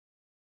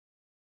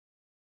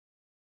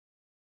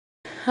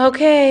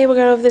Okay, we're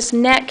going to have this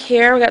neck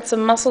here. We got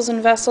some muscles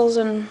and vessels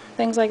and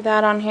things like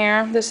that on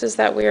here. This is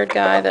that weird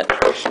guy that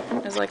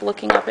is like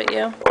looking up at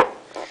you.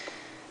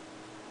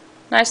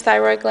 Nice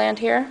thyroid gland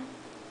here.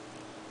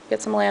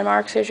 Get some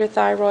landmarks. Here's your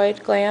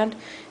thyroid gland.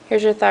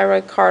 Here's your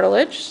thyroid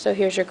cartilage. So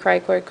here's your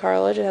cricoid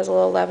cartilage. It has a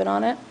little 11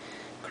 on it.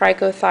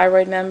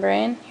 Cricothyroid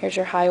membrane. Here's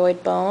your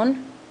hyoid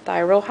bone.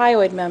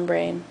 Thyrohyoid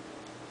membrane.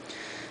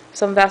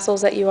 Some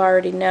vessels that you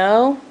already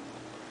know.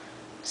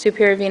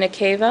 Superior vena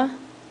cava.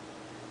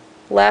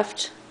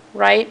 Left,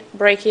 right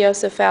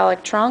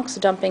brachiocephalic trunks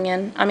dumping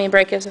in,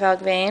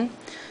 brachiocephalic vein.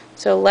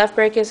 So left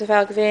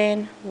brachiocephalic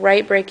vein,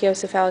 right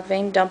brachiocephalic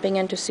vein dumping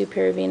into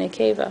superior vena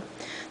cava.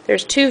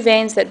 There's two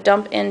veins that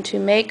dump in to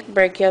make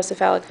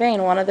brachiocephalic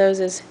vein. One of those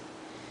is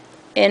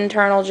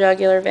internal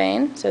jugular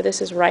vein. So this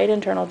is right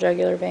internal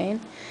jugular vein.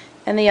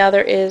 And the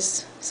other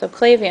is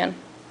subclavian.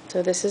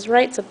 So this is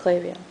right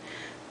subclavian.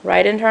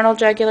 Right internal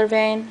jugular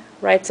vein,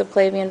 right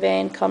subclavian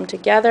vein come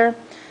together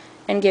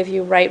and give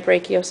you right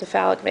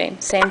brachiocephalic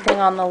vein. Same thing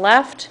on the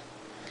left.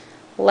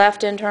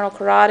 Left internal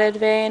carotid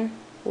vein,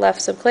 left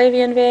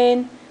subclavian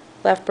vein,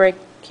 left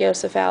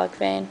brachiocephalic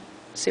vein,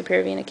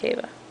 superior vena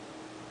cava.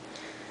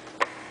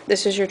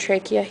 This is your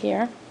trachea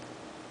here.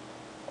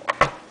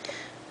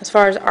 As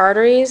far as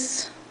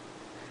arteries,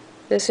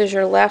 this is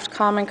your left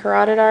common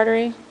carotid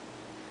artery,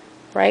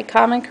 right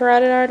common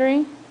carotid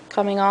artery,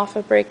 coming off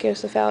of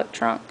brachiocephalic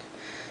trunk.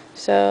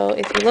 So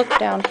if you look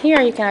down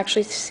here, you can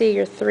actually see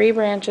your three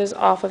branches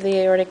off of the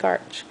aortic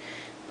arch.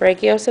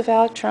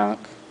 Brachiocephalic trunk,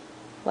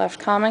 left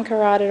common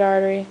carotid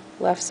artery,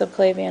 left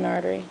subclavian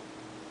artery.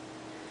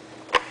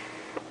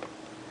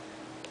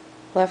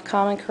 Left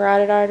common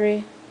carotid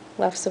artery,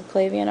 left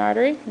subclavian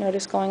artery.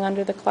 Notice going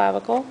under the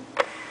clavicle.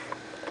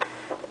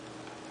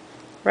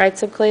 Right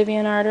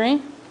subclavian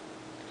artery.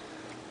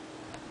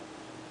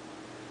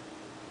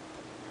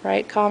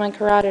 Right common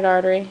carotid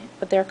artery,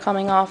 but they're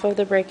coming off of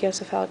the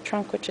brachiocephalic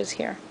trunk, which is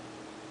here.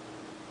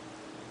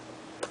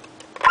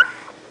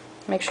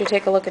 Make sure you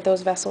take a look at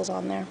those vessels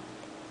on there.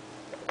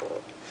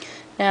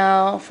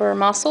 Now for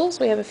muscles,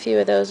 we have a few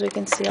of those we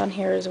can see on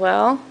here as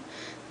well.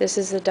 This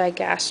is the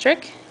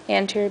digastric,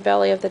 anterior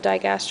belly of the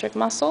digastric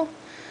muscle.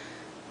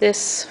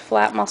 This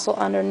flat muscle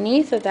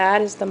underneath of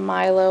that is the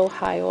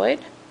mylohyoid.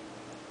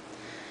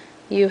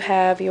 You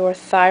have your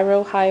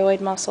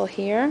thyrohyoid muscle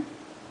here.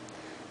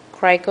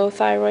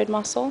 Cricothyroid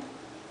muscle.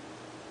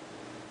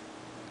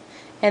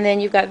 And then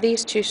you've got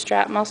these two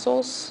strap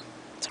muscles.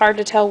 It's hard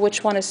to tell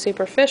which one is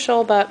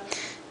superficial, but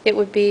it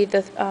would be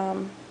the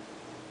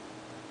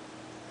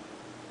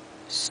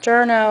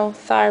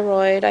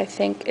sternothyroid, I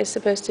think, is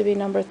supposed to be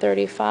number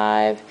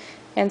 35,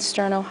 and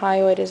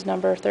sternohyoid is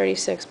number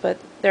 36, but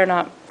they're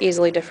not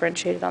easily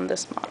differentiated on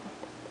this model.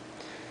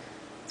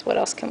 So what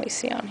else can we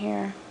see on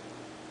here?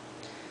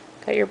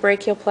 Got your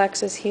brachial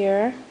plexus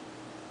here.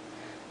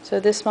 So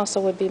this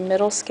muscle would be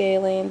middle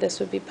scalene, this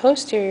would be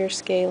posterior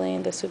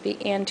scalene, this would be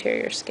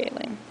anterior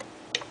scalene.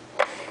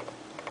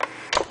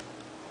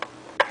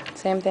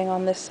 Same thing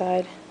on this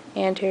side,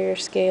 anterior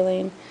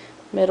scalene,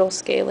 middle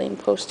scalene,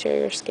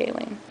 posterior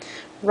scalene.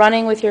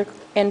 Running with your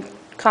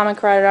common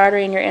carotid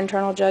artery and your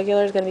internal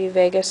jugular is going to be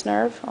vagus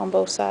nerve on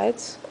both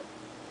sides.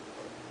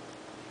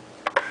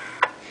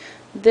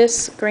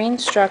 This green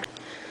structure.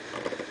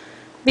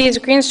 These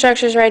green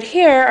structures right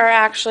here are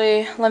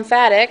actually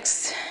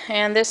lymphatics,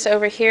 and this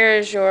over here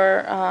is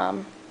your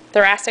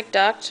thoracic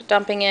duct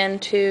dumping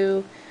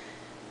into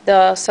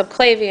the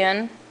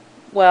subclavian,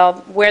 well,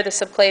 where the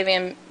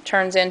subclavian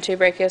turns into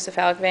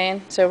brachiocephalic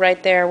vein, so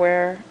right there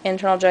where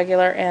internal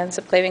jugular and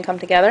subclavian come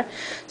together.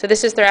 So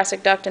this is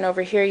thoracic duct, and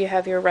over here you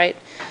have your right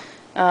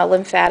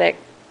lymphatic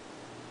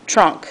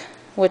trunk,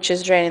 which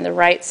is draining the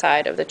right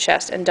side of the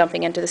chest and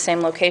dumping into the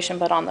same location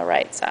but on the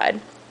right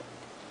side.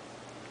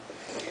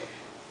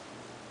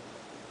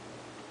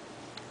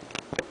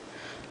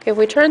 Okay, if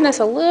we turn this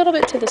a little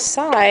bit to the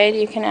side,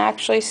 you can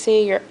actually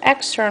see your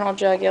external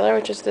jugular,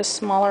 which is this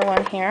smaller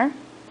one here.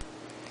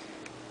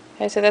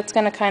 Okay, so that's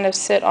going to kind of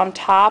sit on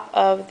top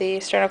of the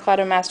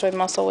sternocleidomastoid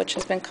muscle, which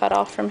has been cut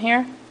off from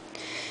here.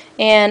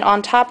 And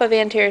on top of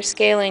anterior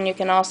scalene, you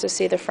can also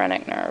see the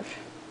phrenic nerve.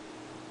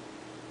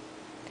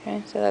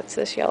 Okay, so that's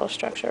this yellow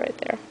structure right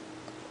there.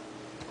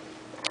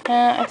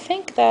 I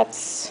think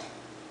that's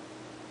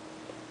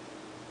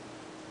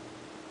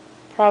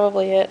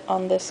probably it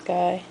on this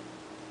guy.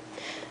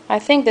 I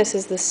think this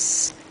is the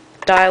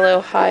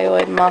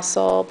stylohyoid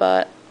muscle,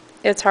 but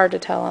it's hard to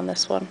tell on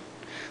this one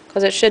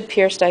because it should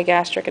pierce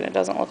digastric and it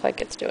doesn't look like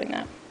it's doing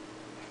that.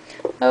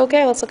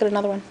 Okay, let's look at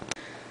another one.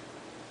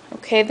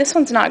 Okay, this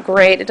one's not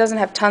great. It doesn't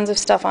have tons of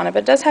stuff on it,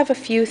 but it does have a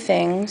few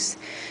things.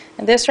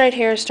 And this right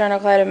here is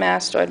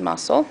sternocleidomastoid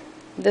muscle.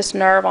 This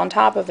nerve on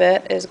top of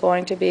it is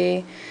going to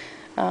be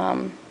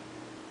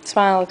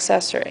spinal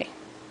accessory,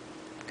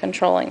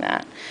 controlling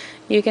that.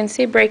 You can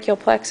see brachial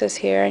plexus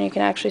here, and you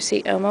can actually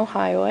see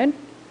omohyoid.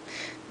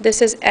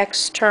 This is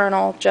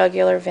external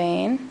jugular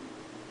vein,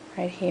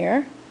 right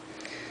here.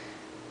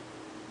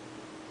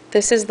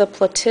 This is the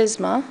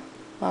platysma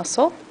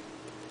muscle.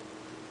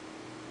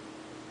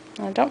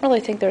 I don't really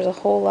think there's a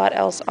whole lot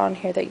else on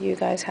here that you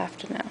guys have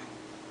to know.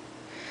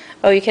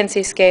 Oh, you can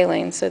see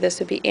scalene. So this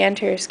would be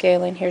anterior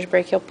scalene. Here's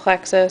brachial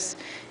plexus.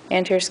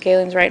 Anterior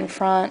scalene's right in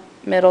front,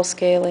 middle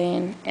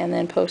scalene, and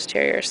then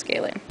posterior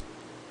scalene.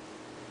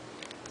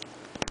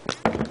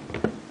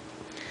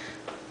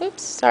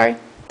 Oops, sorry.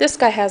 This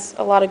guy has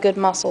a lot of good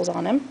muscles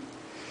on him.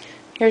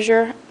 Here's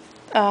your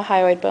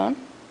hyoid bone.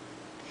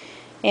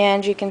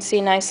 And you can see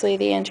nicely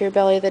the anterior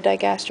belly of the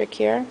digastric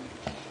here.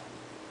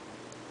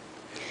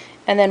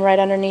 And then right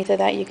underneath of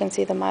that you can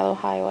see the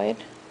mylohyoid.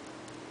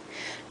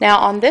 Now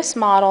on this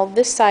model,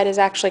 this side is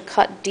actually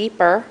cut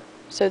deeper.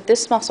 So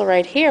this muscle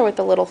right here with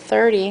the little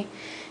 30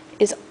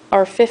 is,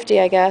 or 50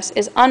 I guess,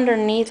 is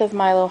underneath of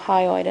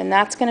mylohyoid, and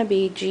that's going to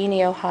be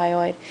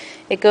geniohyoid.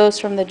 It goes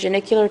from the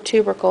genicular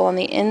tubercle on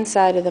the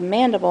inside of the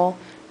mandible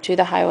to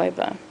the hyoid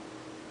bone.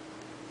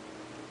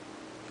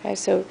 Okay,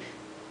 so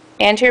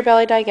anterior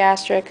belly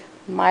digastric,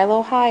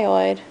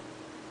 mylohyoid,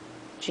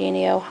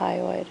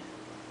 geniohyoid.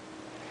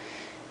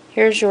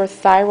 Here's your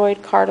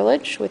thyroid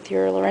cartilage with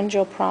your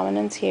laryngeal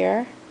prominence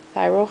here,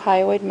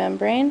 thyrohyoid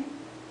membrane,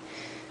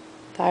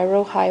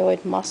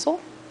 thyrohyoid muscle.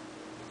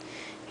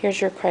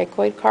 Here's your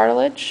cricoid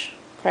cartilage,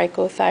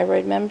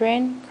 cricothyroid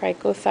membrane,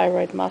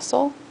 cricothyroid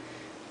muscle,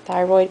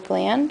 thyroid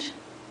gland.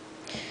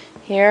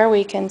 Here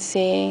we can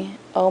see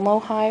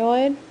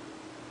omohyoid.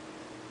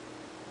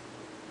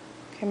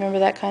 Okay, remember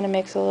that kind of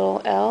makes a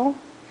little L.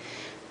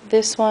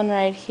 This one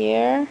right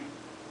here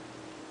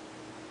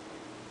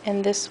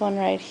and this one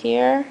right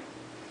here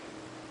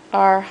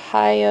are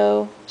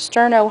sternohyoid,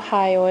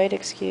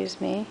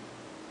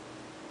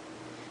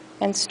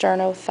 and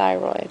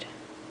sternothyroid.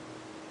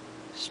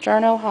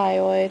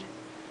 Sternohyoid,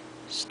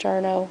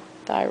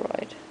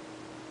 sternothyroid.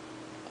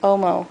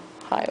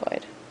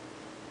 Omohyoid.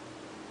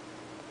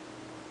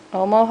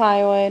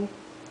 Omohyoid,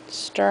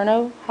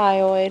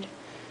 sternohyoid,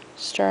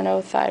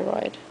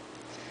 sternothyroid.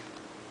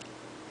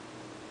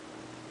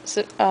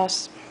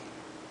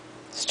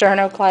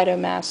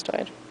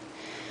 Sternocleidomastoid.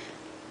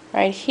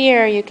 Right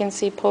here you can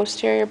see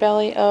posterior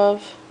belly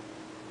of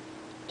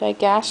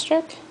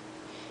digastric,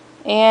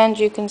 and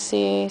you can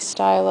see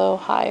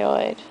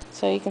stylohyoid.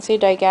 So you can see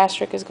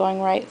digastric is going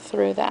right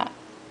through that.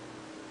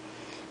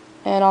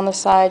 And on the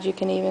side you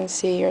can even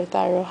see your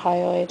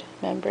thyrohyoid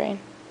membrane.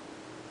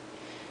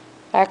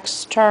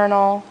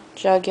 External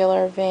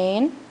jugular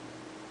vein.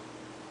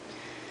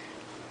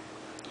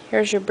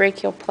 Here's your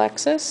brachial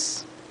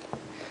plexus.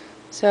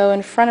 So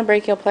in front of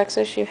brachial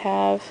plexus you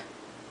have,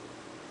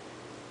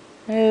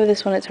 oh,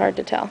 this one it's hard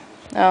to tell.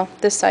 Oh,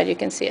 this side you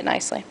can see it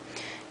nicely.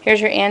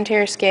 Here's your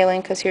anterior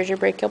scalene, because here's your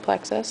brachial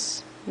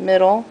plexus.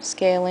 Middle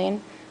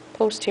scalene,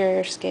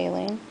 posterior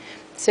scalene.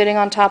 Sitting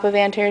on top of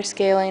anterior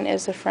scalene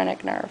is the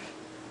phrenic nerve.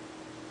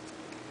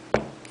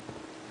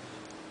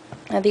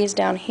 Now these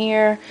down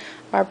here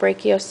are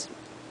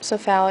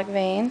brachiocephalic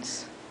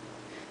veins,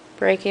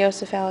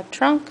 brachiocephalic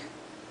trunk,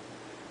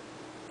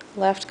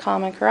 left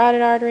common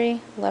carotid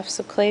artery, left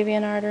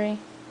subclavian artery.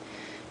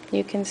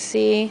 You can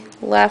see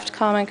left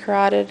common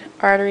carotid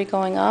artery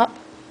going up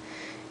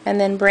and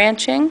then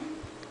branching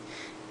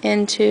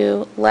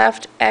into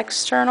left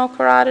external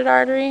carotid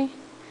artery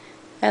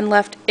and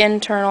left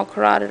internal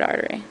carotid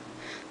artery.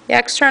 The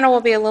external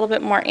will be a little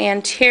bit more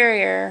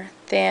anterior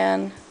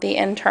than the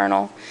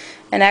internal,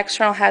 and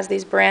external has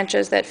these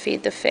branches that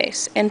feed the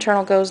face.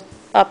 Internal goes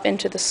up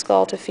into the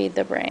skull to feed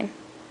the brain.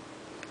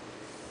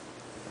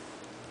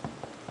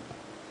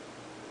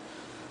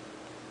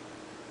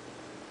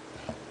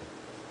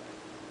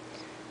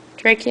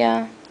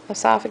 Trachea,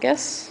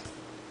 esophagus.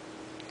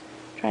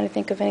 Trying to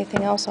think of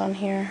anything else on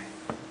here.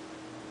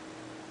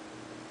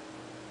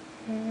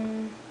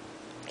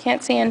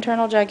 Can't see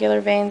internal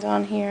jugular veins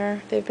on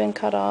here. They've been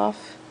cut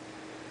off.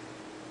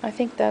 I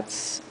think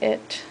that's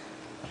it.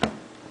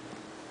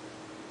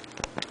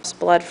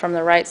 Blood from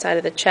the right side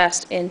of the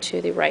chest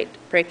into the right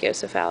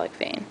brachiocephalic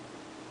vein.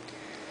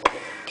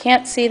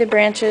 Can't see the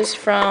branches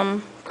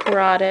from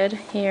carotid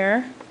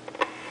here.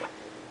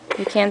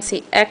 You can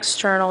see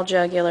external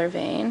jugular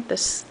vein,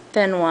 this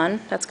thin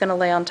one. That's going to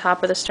lay on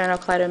top of the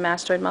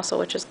sternocleidomastoid muscle,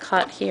 which is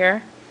cut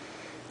here.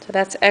 So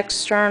that's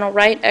external,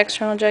 right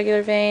external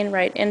jugular vein,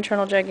 right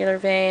internal jugular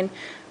vein,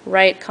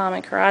 right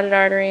common carotid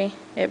artery.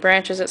 It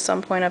branches at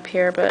some point up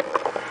here, but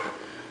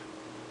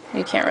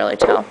you can't really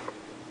tell.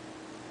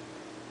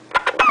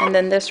 And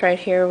then this right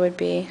here would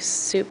be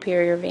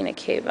superior vena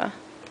cava.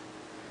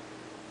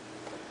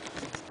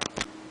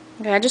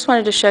 Okay, I just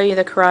wanted to show you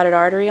the carotid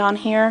artery on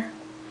here.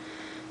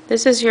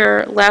 This is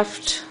your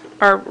left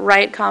or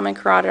right common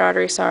carotid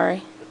artery,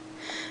 sorry.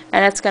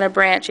 And it's going to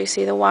branch. You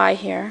see the Y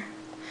here.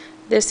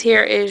 This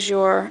here is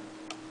your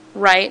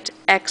right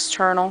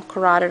external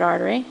carotid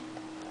artery.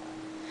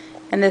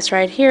 And this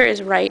right here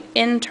is right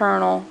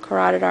internal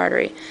carotid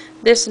artery.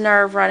 This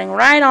nerve running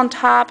right on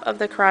top of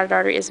the carotid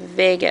artery is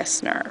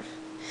vagus nerve.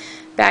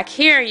 Back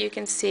here you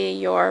can see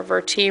your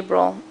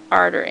vertebral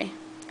artery,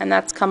 and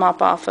that's come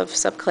up off of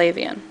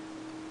subclavian.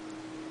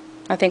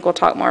 I think we'll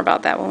talk more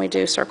about that when we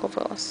do circle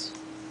villus.